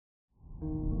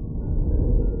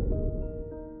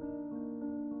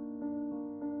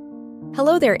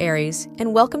Hello there, Aries,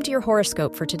 and welcome to your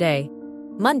horoscope for today,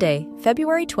 Monday,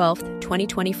 February 12th,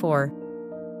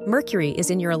 2024. Mercury is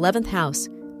in your 11th house,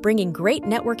 bringing great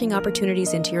networking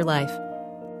opportunities into your life.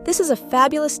 This is a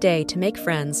fabulous day to make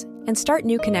friends and start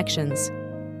new connections.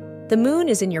 The moon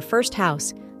is in your first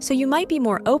house, so you might be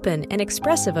more open and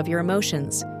expressive of your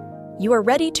emotions. You are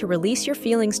ready to release your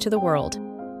feelings to the world.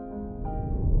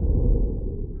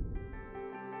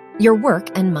 Your work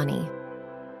and money.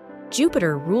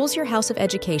 Jupiter rules your house of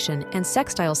education and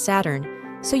sextiles Saturn,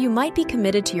 so you might be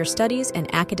committed to your studies and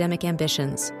academic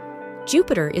ambitions.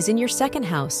 Jupiter is in your second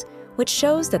house, which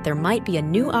shows that there might be a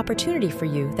new opportunity for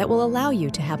you that will allow you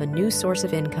to have a new source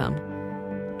of income.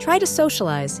 Try to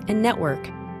socialize and network.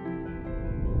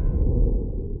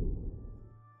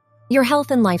 Your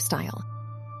health and lifestyle.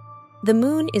 The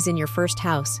moon is in your first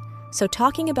house, so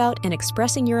talking about and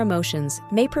expressing your emotions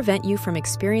may prevent you from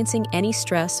experiencing any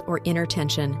stress or inner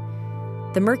tension.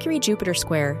 The Mercury-Jupiter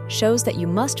square shows that you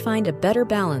must find a better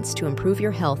balance to improve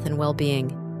your health and well-being.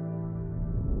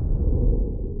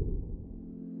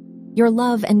 Your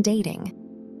love and dating.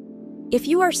 If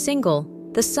you are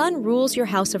single, the sun rules your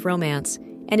house of romance,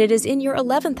 and it is in your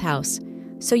 11th house,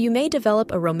 so you may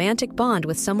develop a romantic bond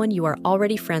with someone you are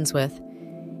already friends with.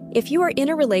 If you are in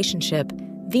a relationship,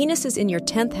 Venus is in your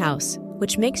 10th house,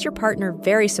 which makes your partner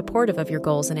very supportive of your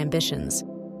goals and ambitions.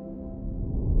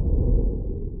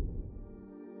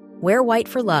 Wear white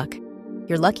for luck.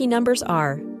 Your lucky numbers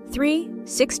are 3,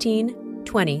 16,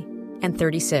 20, and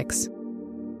 36.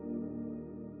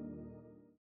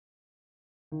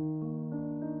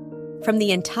 From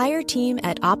the entire team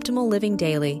at Optimal Living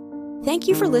Daily, thank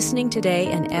you for listening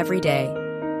today and every day.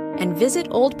 And visit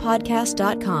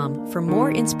oldpodcast.com for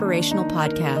more inspirational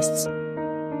podcasts.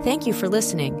 Thank you for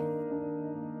listening.